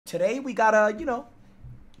Today we got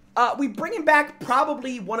we bringing back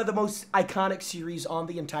probably one of the most iconic series on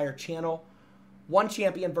the entire channel. One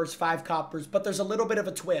champion versus 5 coppers, but there's a little bit of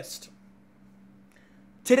a twist.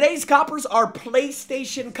 Today's coppers are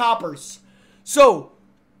PlayStation coppers. So,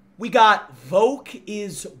 we got Voke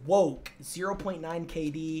is Woke, 0.9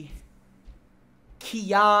 KD.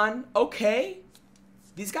 Kian, okay.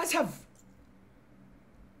 These guys have...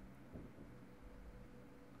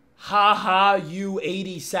 Haha,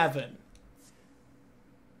 U87.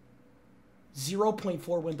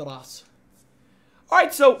 0.4 win to loss.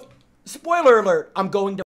 Alright, so, spoiler alert, I'm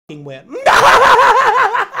going to fucking win.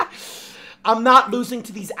 I'm not losing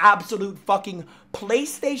to these absolute fucking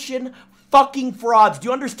PlayStation fucking frauds. Do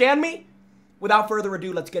you understand me? Without further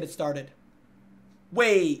ado, let's get it started.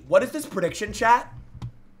 Wait, what is this prediction, chat?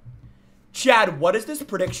 Chad, what is this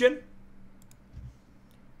prediction?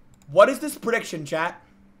 What is this prediction, chat?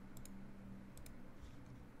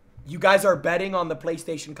 You guys are betting on the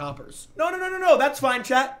PlayStation coppers. No, that's fine,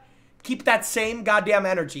 chat. Keep that same goddamn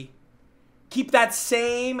energy. Keep that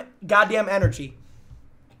same goddamn energy.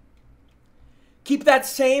 Keep that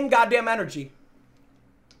same goddamn energy.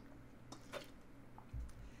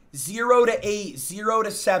 0 to 8, 0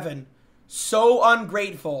 to 7. So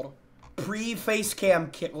ungrateful. Pre-face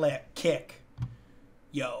cam kick.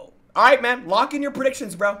 Yo. Alright, man. Lock in your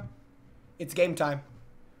predictions, bro. It's game time.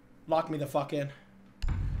 Lock me the fuck in.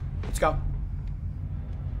 Let's go.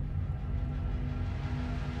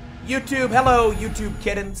 YouTube. Hello, YouTube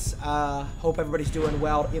kittens. Hope everybody's doing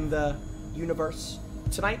well in the universe.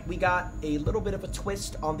 Tonight, we got a little bit of a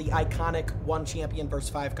twist on the iconic 1 champion versus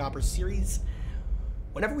 5 coppers series.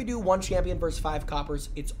 Whenever we do 1 champion versus 5 coppers,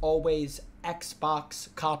 it's always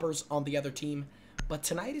Xbox coppers on the other team. But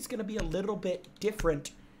tonight is going to be a little bit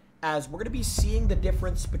different, as we're going to be seeing the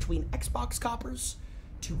difference between Xbox coppers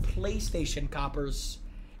to PlayStation coppers.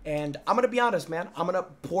 And I'm going to be honest, man. I'm going to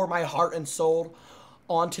pour my heart and soul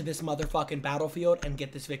onto this motherfucking battlefield and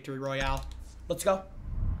get this victory royale. Let's go.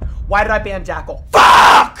 Why did I ban Jackal?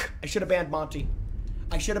 Fuck! I should have banned Monty.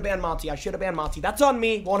 I should have banned Monty. That's on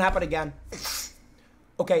me. Won't happen again.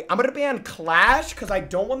 Okay, I'm going to ban Clash because I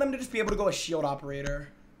don't want them to just be able to go a shield operator.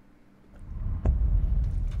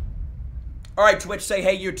 Alright, Twitch, say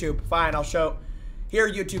hey, YouTube. Fine, I'll show.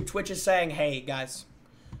 Here, YouTube. Twitch is saying hey, guys.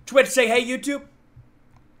 Twitch, say hey, YouTube.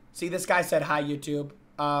 See, this guy said hi, YouTube.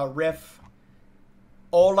 Riff.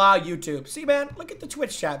 Hola, YouTube. See, man, look at the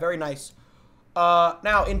Twitch chat. Very nice.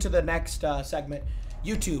 Now into the next segment.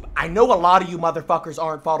 YouTube, I know a lot of you motherfuckers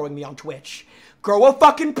aren't following me on Twitch. Grow a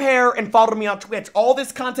fucking pair and follow me on Twitch. All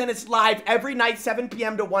this content is live every night, 7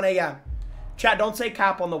 p.m. to 1 a.m. Chat, don't say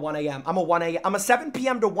cap on the 1 a.m. I'm a 7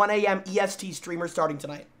 p.m. to 1 a.m. EST streamer starting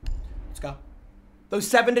tonight. Let's go. Those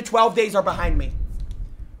 7 to 12 days are behind me.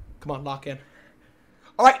 Come on, lock in.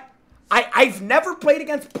 All right. I've never played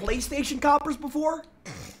against PlayStation coppers before.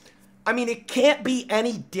 I mean, it can't be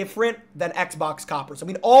any different than Xbox coppers. I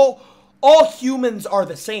mean, all humans are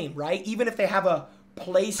the same, right? Even if they have a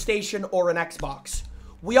PlayStation or an Xbox.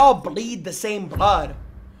 We all bleed the same blood.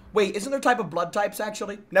 Wait, isn't there type of blood types,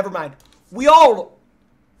 actually? Never mind. We all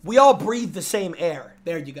breathe the same air.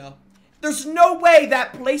 There you go. There's no way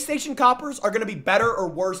that PlayStation coppers are going to be better or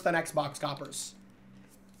worse than Xbox coppers.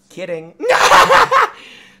 Kidding.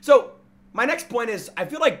 So, my next point is, I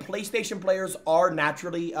feel like PlayStation players are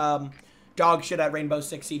naturally dog shit at Rainbow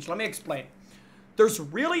Six Siege. Let me explain. There's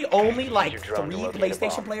really only like 3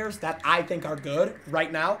 PlayStation players that I think are good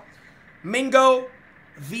right now. Mingo,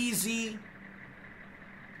 VZ.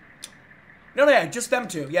 No, yeah, just them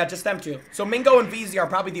two. Yeah, just them two. So Mingo and VZ are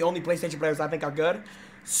probably the only PlayStation players I think are good.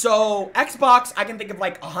 So Xbox, I can think of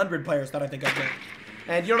like 100 players that I think are good.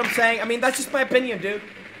 And you know what I'm saying? I mean, that's just my opinion, dude.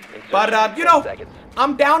 But, you know,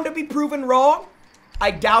 I'm down to be proven wrong.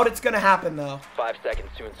 I doubt it's going to happen, though. 5 seconds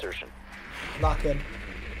to insertion. Lock in.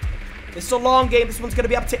 This is a long game. This one's going to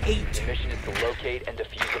be up to 8. The mission is to locate and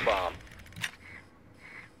defuse the bomb.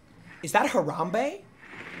 Is that Harambe?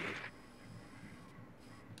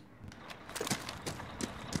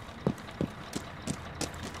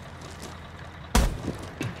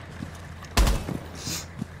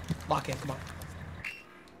 Lock in. Come on.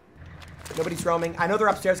 Nobody's roaming. I know they're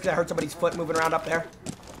upstairs because I heard somebody's foot moving around up there.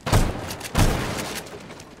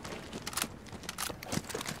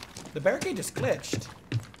 The barricade just glitched.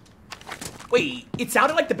 Wait, it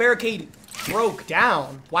sounded like the barricade broke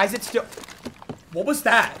down. Why is it still... What was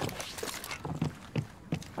that?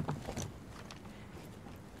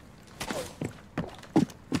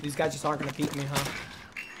 These guys just aren't going to beat me, huh?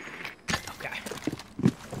 Okay.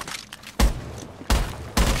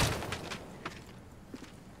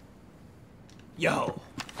 Yo.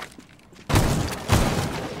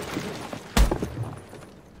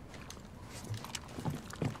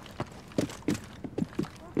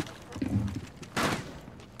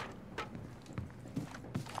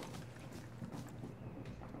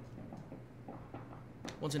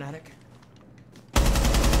 One's an attic.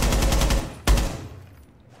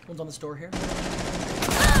 One's on the store here.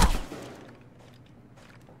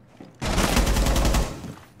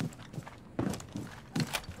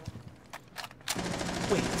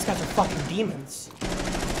 Wait, these guys are fucking demons.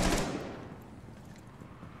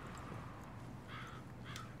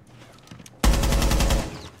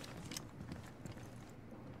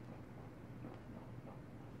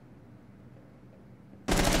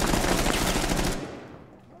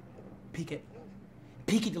 Peek it.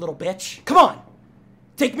 Peek it, you little bitch. Come on!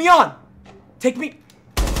 Take me on! Take me...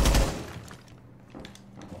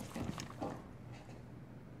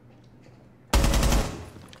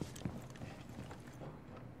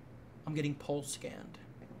 I'm getting pulse scanned.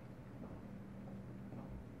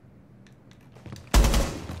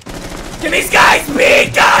 Can these guys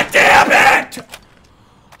be? God damn it!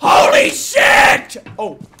 Holy shit!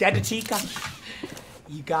 Oh, dead to Chica.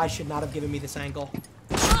 You guys should not have given me this angle.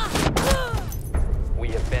 We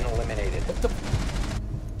have been eliminated. What the...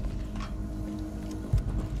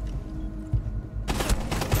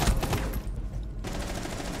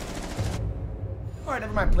 Alright,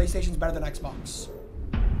 never mind. PlayStation's better than Xbox.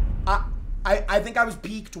 I think I was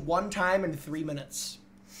peaked one time in 3 minutes.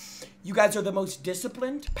 You guys are the most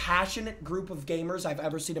disciplined, passionate group of gamers I've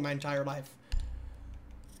ever seen in my entire life.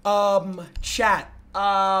 Chat.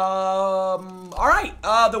 Alright,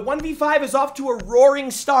 the 1v5 is off to a roaring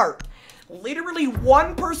start. Literally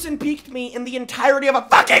one person peeked me in the entirety of a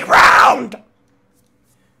fucking round!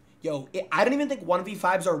 Yo, I don't even think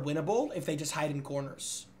 1v5s are winnable if they just hide in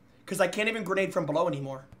corners. Because I can't even grenade from below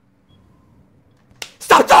anymore.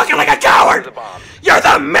 Stop talking like a coward! You're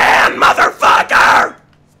the man, motherfucker!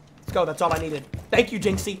 Let's go, that's all I needed. Thank you,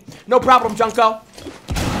 Jynxzi. No problem, Junko.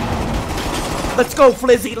 Let's go,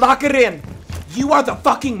 Flizzy, lock it in. You are the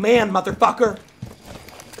fucking man, motherfucker.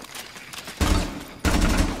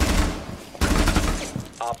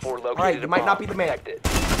 Alright, you might not be the man.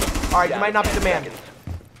 Alright, you might not be the man.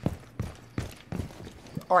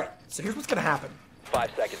 Alright, so here's what's gonna happen.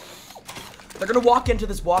 5 seconds. They're gonna walk into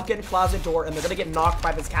this walk-in closet door and they're gonna get knocked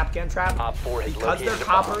by this Capcan trap because they're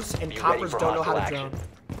coppers and coppers don't know how to drone.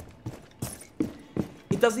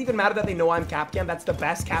 It doesn't even matter that they know I'm Capcan. That's the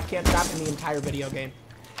best Capcan trap in the entire video game.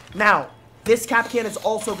 Now, this Capcan is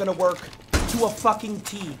also gonna work to a fucking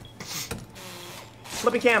T.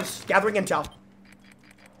 Flipping cams, gathering intel.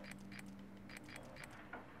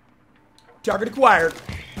 Target acquired.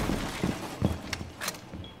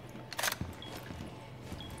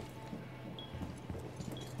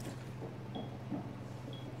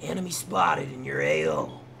 Enemy spotted in your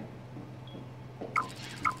AO.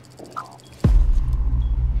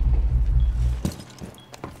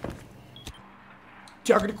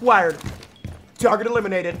 Target acquired. Target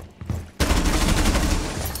eliminated.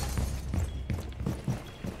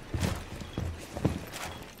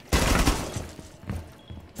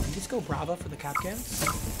 Did you just go Bravo for the Capcans?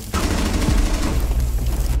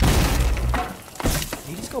 Did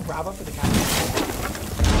you just go Bravo for the Capcans?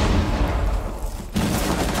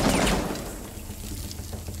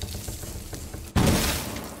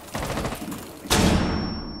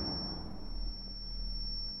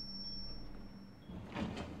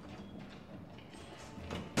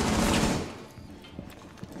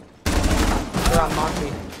 On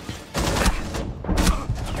Monty.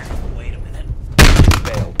 Wait a minute.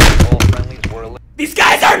 Failed. All friendlies were These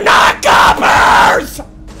guys are not coppers!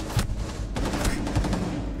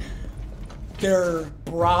 They're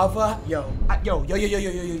Brava. Yo. Yo.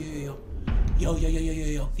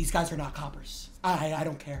 These guys are not coppers. I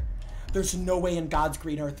don't care. There's no way in God's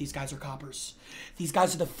green earth these guys are coppers. These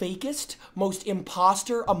guys are the fakest, most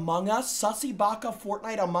imposter among us, Sussy Baka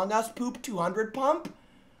Fortnite Among Us Poop 200 pump.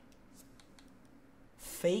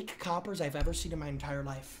 Fake coppers I've ever seen in my entire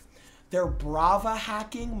life. They're Brava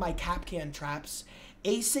hacking my Capcan traps,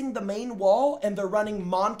 acing the main wall, and they're running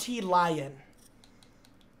Monty Lion.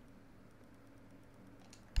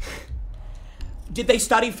 Did they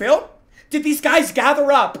study film? Did these guys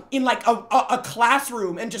gather up in like a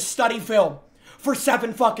classroom and just study film for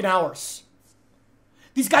 7 fucking hours?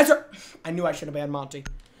 These guys are... I knew I should have banned Monty.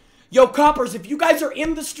 Yo, coppers, if you guys are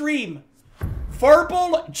in the stream...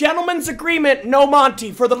 Verbal gentleman's agreement, no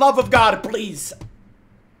Monty, for the love of God, please.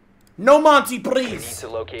 No Monty, please. We need to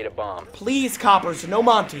locate a bomb. Please, coppers, no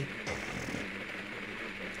Monty.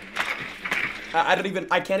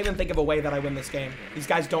 I can't even think of a way that I win this game. These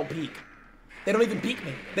guys don't peek. They don't even peek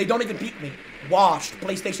me. They don't even peek me. Washed.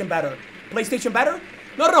 PlayStation better. PlayStation better?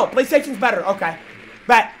 No, PlayStation's better. Okay.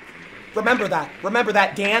 Bet. Remember that. Remember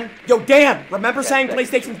that, Dan. Yo, Dan, remember saying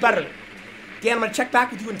PlayStation's better. Dan, I'm gonna check back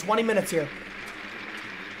with you in 20 minutes here.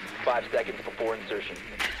 5 seconds before insertion.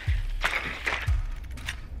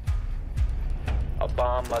 A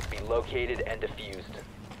bomb must be located and defused.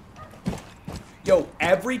 Yo,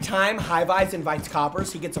 every time High-Vise invites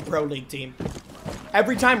Coppers, he gets a Pro League team.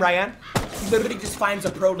 Every time, Ryan, he literally just finds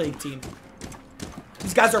a Pro League team.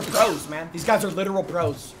 These guys are pros, man. These guys are literal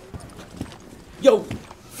pros. Yo,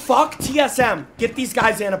 fuck TSM. Get these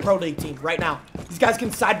guys in a Pro League team right now. These guys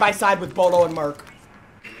can side by side with Bolo and Merc.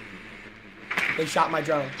 They shot my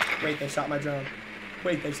drone. Wait, they shot my drone.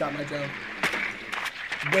 Wait, they shot my drone.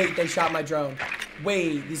 Wait, they shot my drone.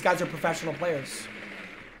 Wait, these guys are professional players.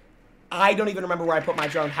 I don't even remember where I put my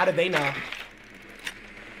drone. How did they know?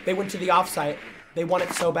 They went to the offsite. They want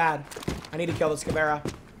it so bad. I need to kill this Caveira.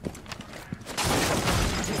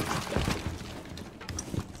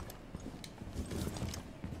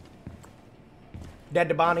 Dead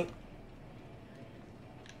to Bonnie.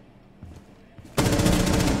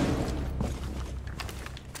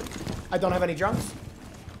 I don't have any drones.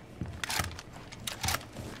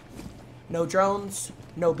 No drones,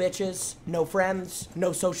 no bitches, no friends,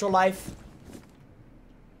 no social life.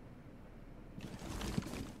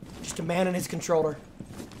 Just a man and his controller.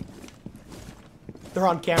 They're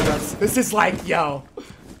on cameras. This is like, yo.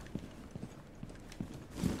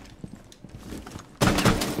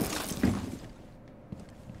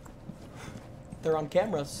 They're on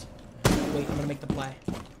cameras. Wait, I'm gonna make the play.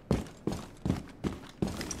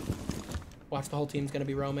 Watch, the whole team's gonna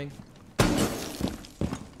be roaming.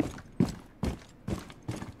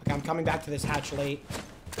 Okay, I'm coming back to this hatch late.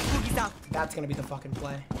 That's gonna be the fucking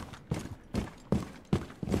play.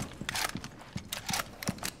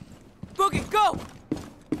 Boogie, go!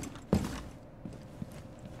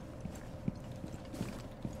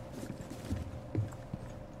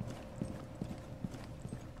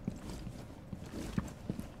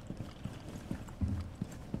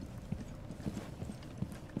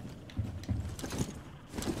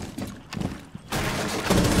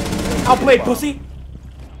 Outplayed, pussy!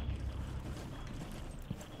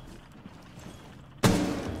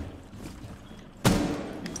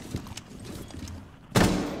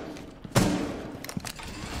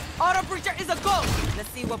 Auto breacher is a go! Let's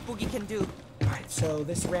see what Boogie can do. Alright, so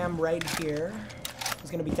this ram right here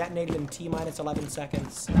is going to be detonated in T-minus 11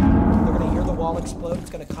 seconds. They're going to hear the wall explode. It's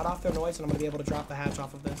going to cut off their noise, and I'm going to be able to drop the hatch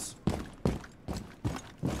off of this.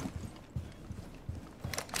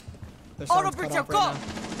 Auto breacher, go! Now.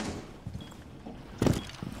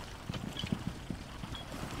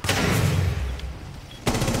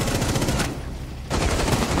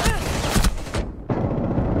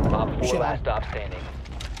 Op 4 last stop standing.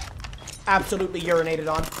 Absolutely urinated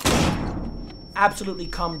on. Absolutely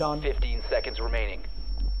cummed on. 15 seconds remaining.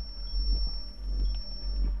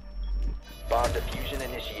 Bomb diffusion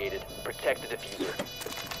initiated. Protect the diffuser.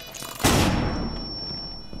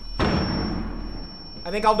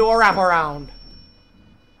 I think I'll do a wraparound.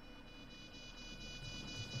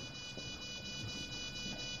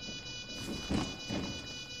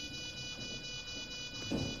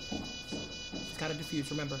 It's gotta defuse,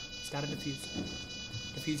 remember. It's gotta defuse.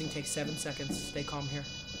 Defusing takes 7 seconds. Stay calm here.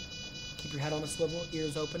 Keep your head on a swivel,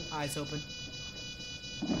 ears open, eyes open.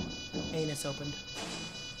 Anus opened.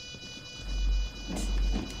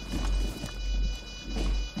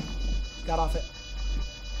 Got off it.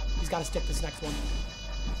 He's gotta stick this next one.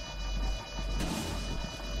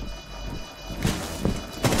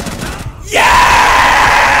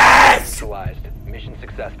 Yes! Neutralized. Mission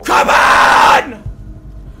successful. Come on!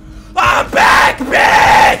 I'm back,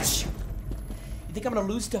 bitch! You think I'm gonna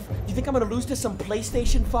lose to? You think I'm gonna lose to some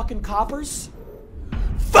PlayStation fucking coppers?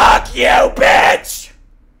 Fuck you, bitch!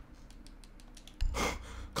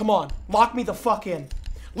 Come on, lock me the fuck in.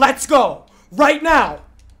 Let's go right now.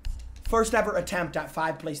 First ever attempt at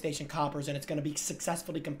 5 PlayStation coppers, and it's gonna be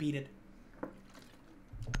successfully competed.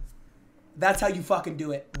 That's how you fucking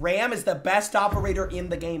do it. Ram is the best operator in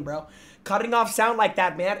the game, bro. Cutting off sound like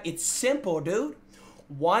that, man. It's simple, dude.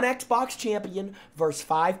 1 Xbox champion versus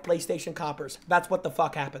 5 PlayStation coppers. That's what the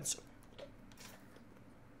fuck happens.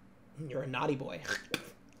 You're a naughty boy.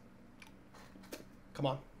 Come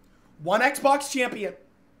on. 1 Xbox champion.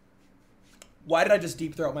 Why did I just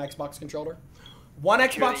deep throat my Xbox controller? 1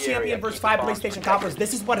 Xbox champion versus 5 PlayStation coppers.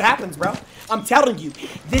 This is what happens, bro. I'm telling you.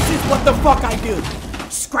 This is what the fuck I do.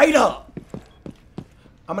 Straight up.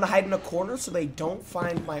 I'm gonna hide in a corner so they don't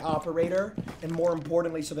find my operator, and more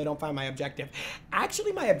importantly, so they don't find my objective.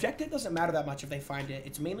 Actually, my objective doesn't matter that much if they find it.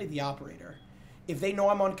 It's mainly the operator. If they know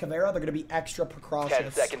I'm on Caveira, they're gonna be extra precautious.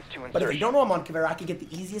 10 seconds to insertion. But if they don't know I'm on Caveira, I can get the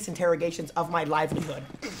easiest interrogations of my livelihood.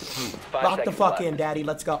 Lock the fuck in, daddy.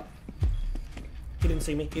 Let's go. He didn't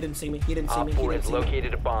see me. He didn't see me. He didn't see Op me. He 4 didn't has see me.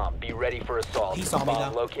 located a bomb. Be ready for assault. He saw me,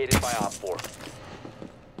 Bomb though. located by Op 4.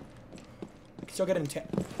 Still getting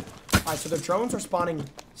Alright, so the drones are spawning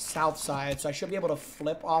south side, so I should be able to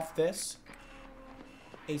flip off this.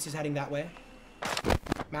 Ace is heading that way.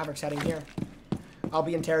 Maverick's heading here. I'll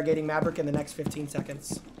be interrogating Maverick in the next 15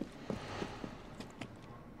 seconds.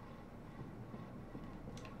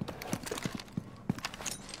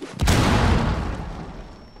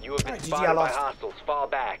 You have been Alright, GG, I spotted by lost. hostiles. Fall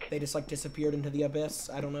back. They just like disappeared into the abyss.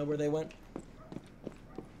 I don't know where they went.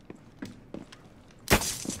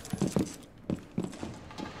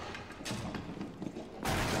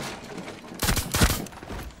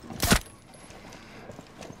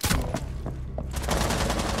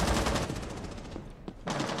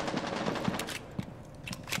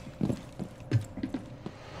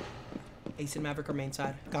 Ace and Maverick are main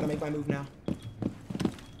side. Gotta make my move now.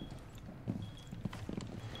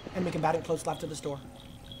 Enemy combatant close left of the store.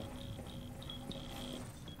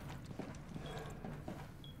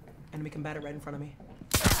 Enemy combatant right in front of me.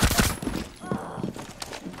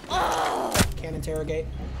 Can't interrogate.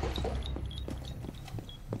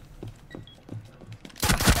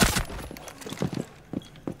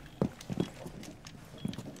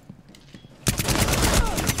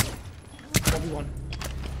 Everyone.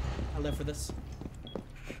 I live for this.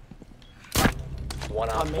 One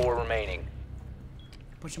Op 4 remaining.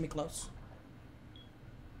 Pushing me close.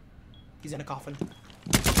 He's in a coffin.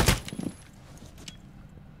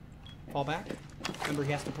 Fall back. Remember,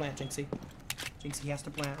 he has to plant, Jynxzi. Jynxzi, he has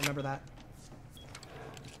to plant. Remember that.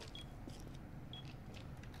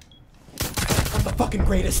 I'm the fucking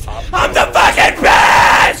greatest. I'm the fucking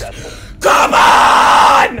best! Come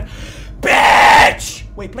on! Bitch!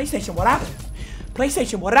 Wait, PlayStation, what happened?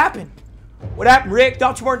 PlayStation, what happened? What happened, Rick?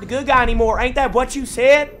 Thought you weren't the good guy anymore. Ain't that what you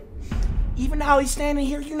said? Even now he's standing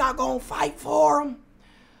here, you're not gonna fight for him.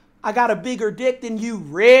 I got a bigger dick than you,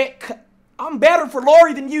 Rick. I'm better for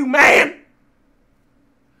Lori than you, man.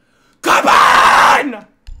 Come on!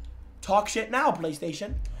 Talk shit now,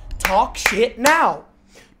 PlayStation. Talk shit now.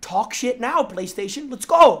 Talk shit now, PlayStation. Let's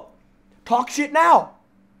go. Talk shit now.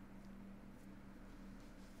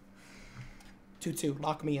 2-2,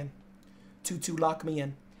 lock me in. 2-2, lock me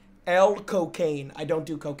in. L cocaine. I don't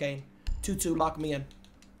do cocaine. 2-2, lock me in.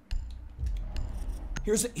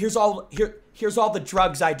 Here's all the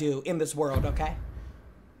drugs I do in this world, okay?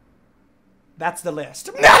 That's the list.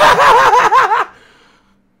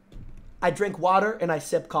 I drink water and I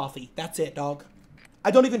sip coffee. That's it, dog. I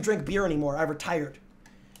don't even drink beer anymore. I retired.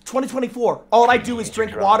 2024. All I do is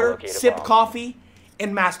drink water, sip coffee,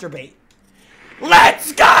 and masturbate.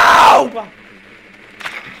 Let's go!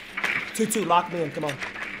 2-2, lock me in. Come on.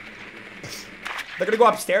 They're gonna go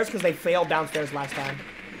upstairs because they failed downstairs last time.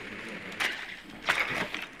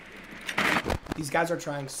 These guys are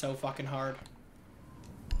trying so fucking hard.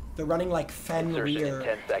 They're running like Fenrir. Insertion in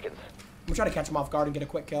 10 seconds. I'm gonna try to catch him off guard and get a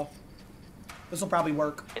quick kill. This will probably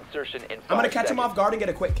work. Insertion in 5 I'm gonna catch him seconds. off guard and get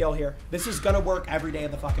a quick kill here. This is gonna work every day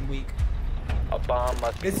of the fucking week. A bomb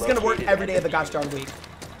must be This is gonna work located every and day of the gosh defused. darn week.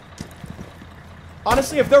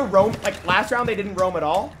 Honestly, if they're like last round they didn't roam at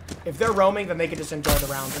all. If they're roaming, then they can just enjoy the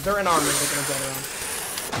round. If they're in armor, they can enjoy the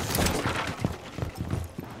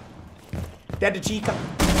round. Dead to Chica.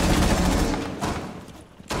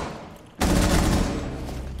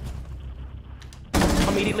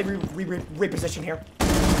 Immediately reposition here.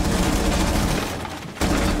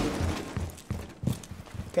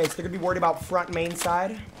 Okay, so they're gonna be worried about front main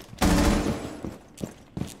side.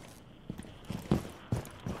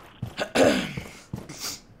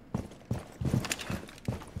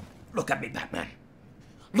 Look at me, Batman.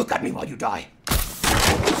 Look at me while you die.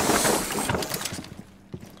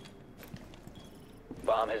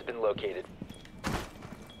 Bomb has been located.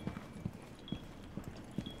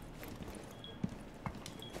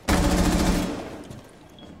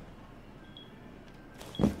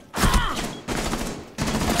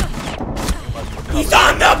 He's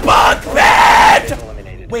on the bunk bed!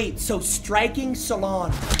 Eliminated. Wait, so striking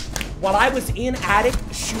Salon. While I was in attic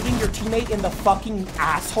shooting your teammate in the fucking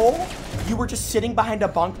asshole, you were just sitting behind a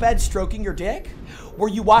bunk bed stroking your dick? Were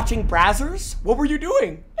you watching Brazzers? What were you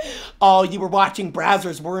doing? Oh, you were watching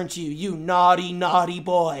Brazzers, weren't you? You naughty, naughty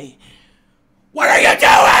boy. What are you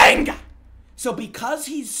doing? So because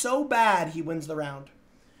he's so bad, he wins the round.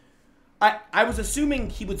 I was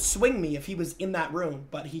assuming he would swing me if he was in that room,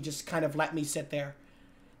 but he just kind of let me sit there.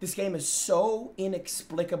 This game is so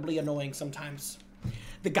inexplicably annoying sometimes.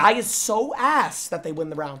 The guy is so ass that they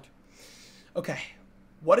win the round. Okay.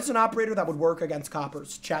 What is an operator that would work against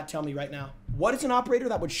coppers? Chat, tell me right now. What is an operator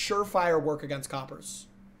that would surefire work against coppers?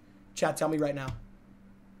 Chat, tell me right now.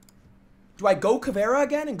 Do I go Caveira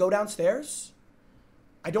again and go downstairs?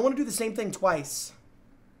 I don't want to do the same thing twice.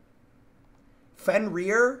 Fen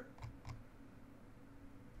rear.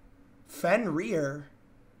 Fen rear.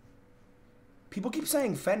 People keep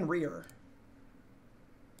saying Fen rear.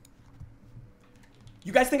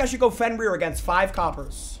 You guys think I should go Fen rear against 5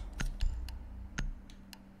 coppers?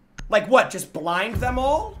 Like what? Just blind them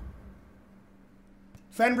all?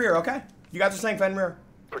 Fen rear, okay. You guys are saying Fen rear.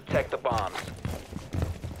 Protect the bombs.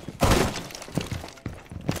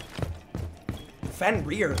 Fen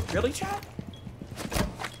rear. Really, chat?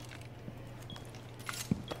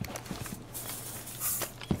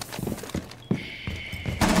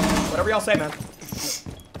 Whatever y'all say, man.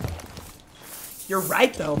 You're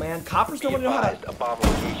right, though, man. Coppers don't really know how to... A bomb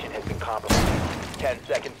location has been compromised. 10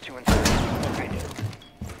 seconds to insert.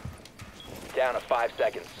 Down to 5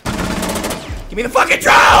 seconds. Give me the fucking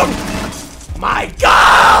drone! My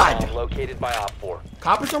God! Bomb located by Op 4.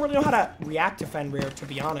 Coppers don't really know how to react to Fen rear, to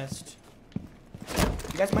be honest.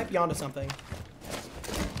 You guys might be onto something.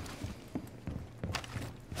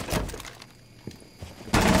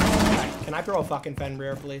 Can I throw a fucking Fen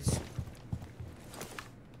rear, please?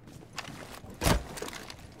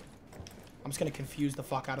 I'm just gonna confuse the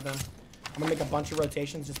fuck out of them. I'm gonna make a bunch of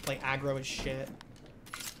rotations, just play aggro as shit.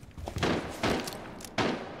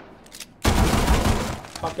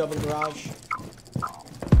 Fucked open garage.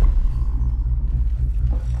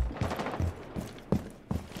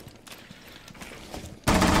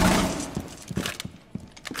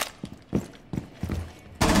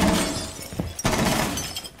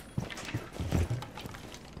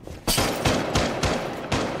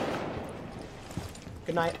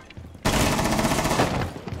 Good night.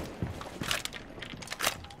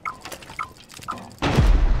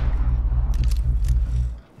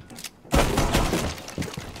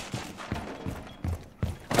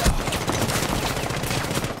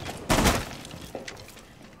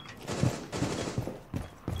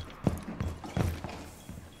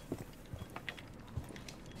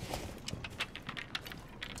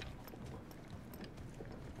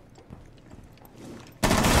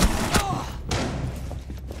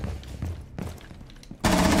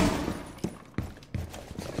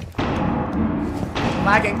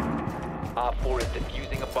 Lagging. Op 4 is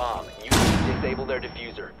defusing a bomb. You need to disable their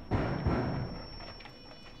diffuser.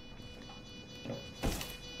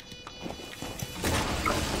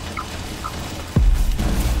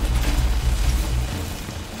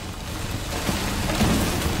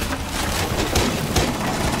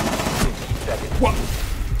 What?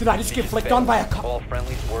 Did I just get flicked on by a cop? All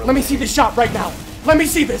friendlies were Let me see this shot right now. Let me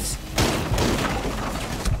see this.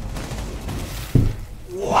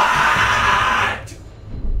 What?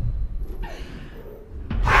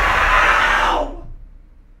 How?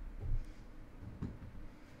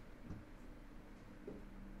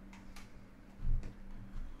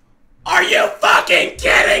 Are you fucking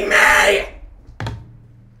kidding me?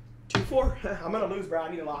 2-4. I'm gonna lose, bro. I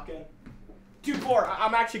need to lock in. 2-4.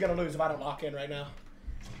 I'm actually gonna lose if I don't lock in right now.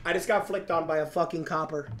 I just got flicked on by a fucking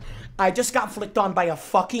copper. I just got flicked on by a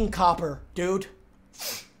fucking copper, dude.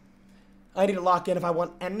 I need to lock in if I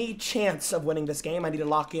want any chance of winning this game. I need to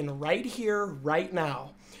lock in right here, right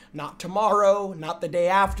now. Not tomorrow, not the day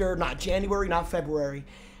after, not January, not February.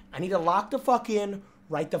 I need to lock the fuck in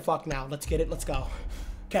right the fuck now. Let's get it. Let's go.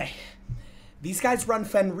 Okay. These guys run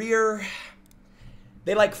Fen rear.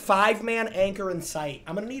 They like 5-man anchor in sight.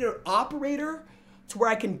 I'm going to need an operator to where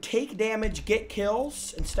I can take damage, get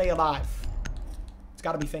kills, and stay alive. It's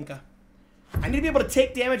got to be Finka. I need to be able to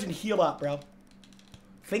take damage and heal up, bro.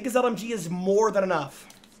 Finka's LMG is more than enough.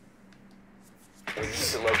 We need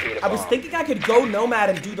to locate a I was bomb. thinking I could go Nomad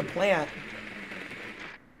and do the plant.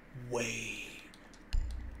 Wait.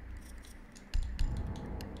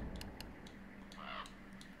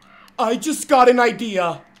 I just got an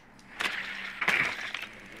idea.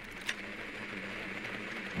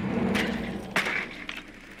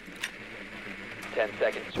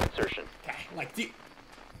 Seconds to insertion. Okay, like the...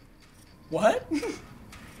 What?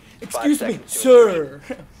 Excuse me, seconds to sir.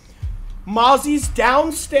 Mozzie's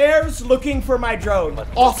downstairs looking for my drone. Must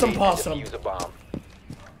Awesome locate and possum. defuse a bomb.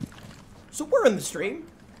 So we're in the stream.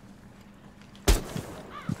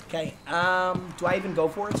 Okay, do I even go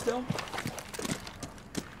for it still?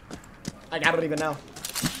 Like, I don't even know.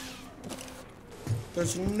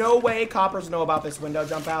 There's no way coppers know about this window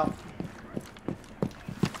jump out.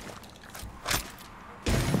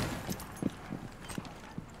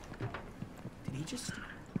 Did he just...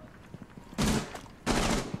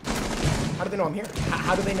 How do they know I'm here?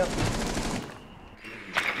 How do they know?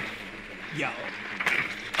 Yo.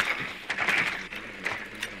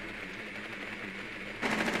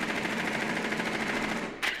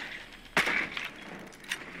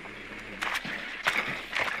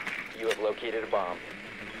 bomb.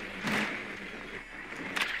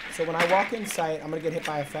 So when I walk in sight, I'm gonna get hit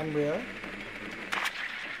by a fen rear.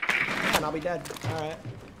 And I'll be dead. Alright.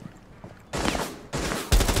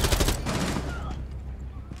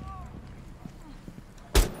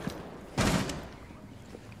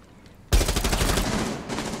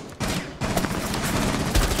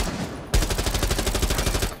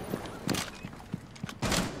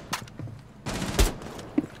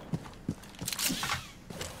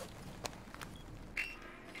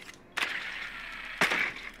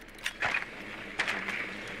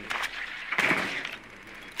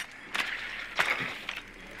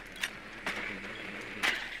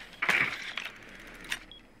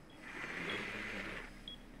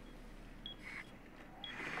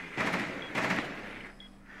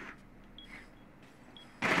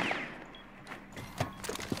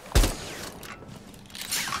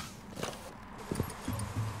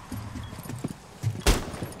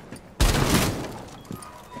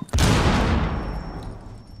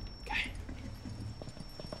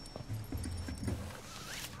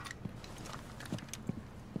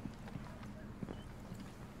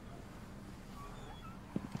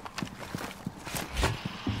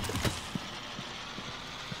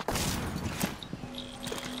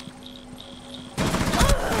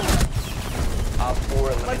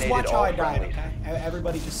 Let's watch how I die, okay?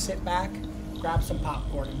 Everybody just sit back, grab some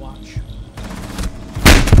popcorn and watch.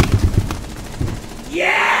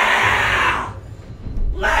 Yeah!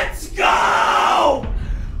 Let's go!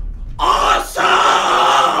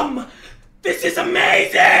 Awesome! This is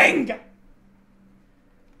amazing!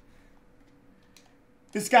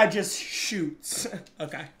 This guy just shoots.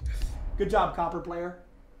 Okay. Good job, Copper player.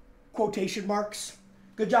 Quotation marks.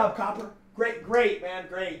 Good job, Copper. Great, great, man.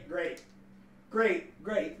 Great, great. Great,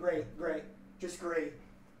 great, great, great. Just great.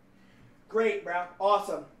 Great, bro.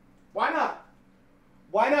 Awesome. Why not?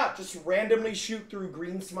 Why not just randomly shoot through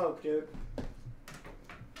green smoke, dude?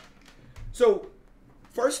 So,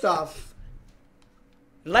 first off,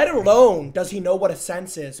 let alone does he know what a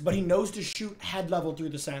sense is, but he knows to shoot head level through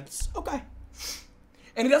the sense. Okay.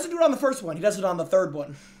 And he doesn't do it on the first one. He does it on the third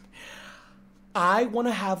one. I want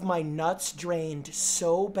to have my nuts drained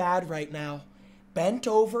so bad right now. Bent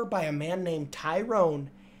over by a man named Tyrone,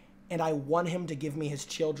 and I want him to give me his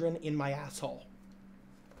children in my asshole.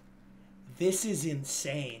 This is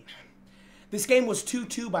insane. This game was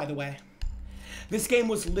 2-2, by the way. This game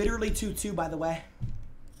was literally 2-2, by the way.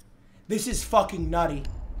 This is fucking nutty.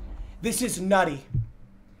 This is nutty.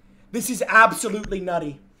 This is absolutely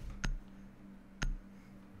nutty.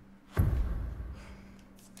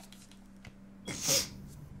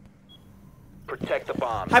 Protect the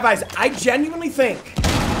bomb. Hi, guys. I genuinely think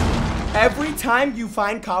every time you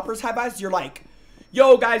find coppers, hi, guys, you're like,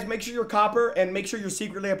 yo, guys, make sure you're copper and make sure you're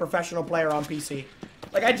secretly a professional player on PC.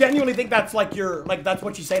 Like, I genuinely think that's like your, like, that's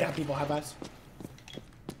what you say to people, hi, guys.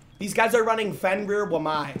 These guys are running Fenrir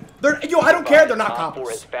Wamai. Yo, I don't care. They're not coppers.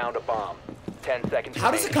 Has found a bomb. 10 seconds.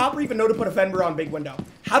 How does a copper even know to put a Fenrir on big window?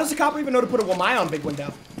 How does a copper even know to put a Wamai on big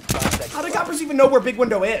window? How do coppers even know where big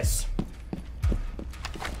window is?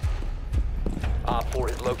 Op 4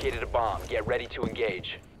 has located a bomb. Get ready to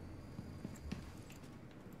engage.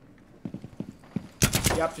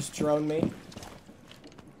 Yep, just drone me.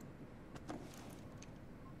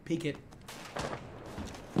 Peek it.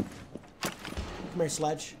 Come here,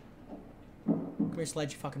 Sledge. Come here,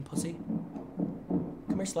 Sledge, you fucking pussy.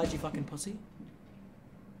 Come here, Sledge, you fucking pussy.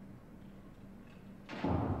 I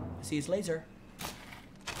see his laser.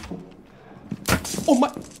 Oh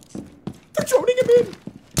my! They're droning him in!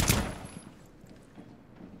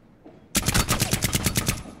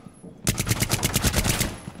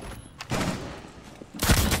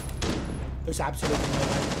 There's absolutely no way.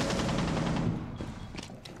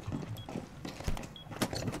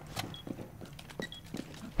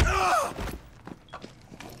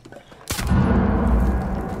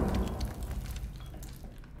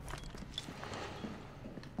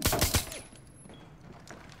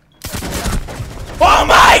 Oh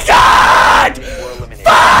my god!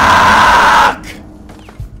 Fuck!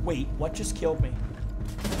 Wait, what just killed me?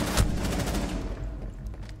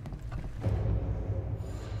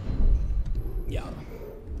 Yeah.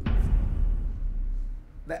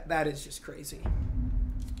 That is just crazy.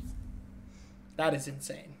 That is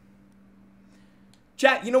insane.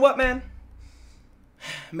 Chat, you know what, man?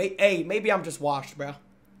 Hey, maybe I'm just washed, bro.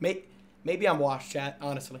 Maybe I'm washed, chat,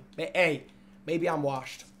 honestly. Hey, maybe I'm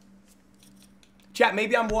washed. Chat,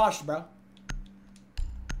 maybe I'm washed, bro.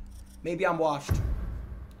 Maybe I'm washed.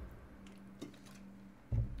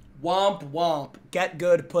 Womp womp. Get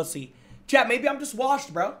good pussy. Chat, maybe I'm just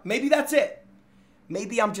washed, bro. Maybe that's it.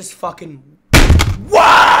 Maybe I'm just fucking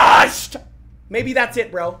washed. Maybe that's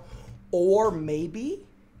it, bro. Or maybe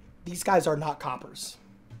these guys are not coppers.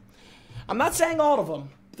 I'm not saying all of them.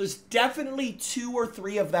 There's definitely 2 or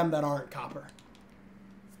 3 of them that aren't copper.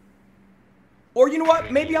 Or you know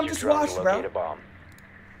what? Maybe I'm just washed, bro.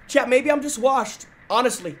 Chat, maybe I'm just washed.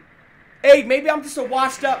 Honestly. Hey, maybe I'm just a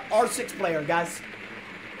washed up R6 player, guys.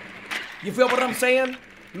 You feel what I'm saying?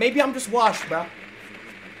 Maybe I'm just washed, bro.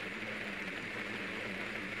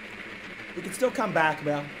 We can still come back,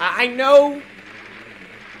 bro. I know.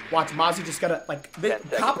 Watch, Mozzie just gotta, like,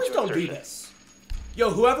 coppers don't do this. Yo,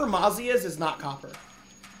 whoever Mozzie is not copper.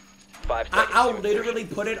 I'll literally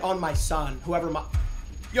put it on my son. Whoever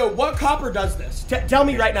Yo, what copper does this? Tell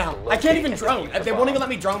me right now. I can't even drone. They won't even let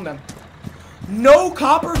me drone them. No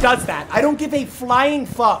copper does that. I don't give a flying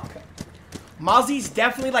fuck. Mozzie's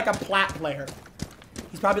definitely like a plat player.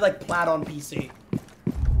 He's probably like plat on PC.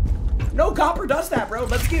 No copper does that, bro.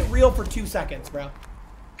 Let's get real for 2 seconds, bro.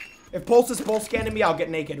 If Pulse is pulse scanning me, I'll get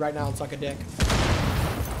naked right now and suck a dick.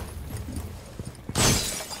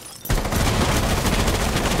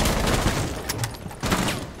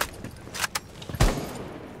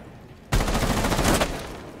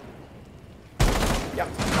 Yep,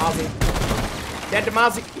 Mozzie. Dead to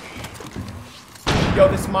Mozzie. Yo,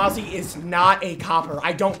 this Mozzie is not a copper.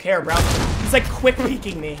 I don't care, bro. He's like quick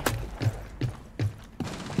peeking me.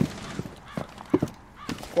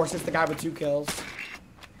 Of course, it's the guy with 2 kills.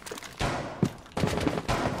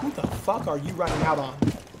 Who the fuck are you running out on?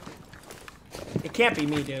 It can't be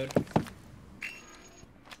me, dude.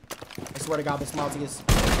 I swear to God, this Mozzie is...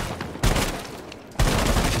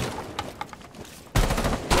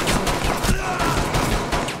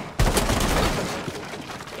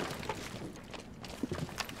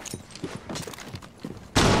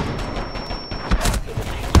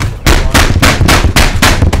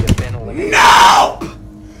 No!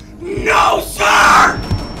 No, sir!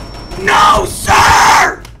 No,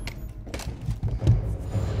 sir!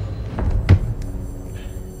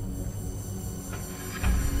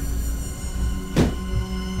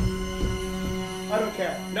 I don't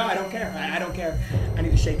care. No, I don't care. I don't care. I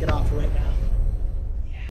need to shake it off right now.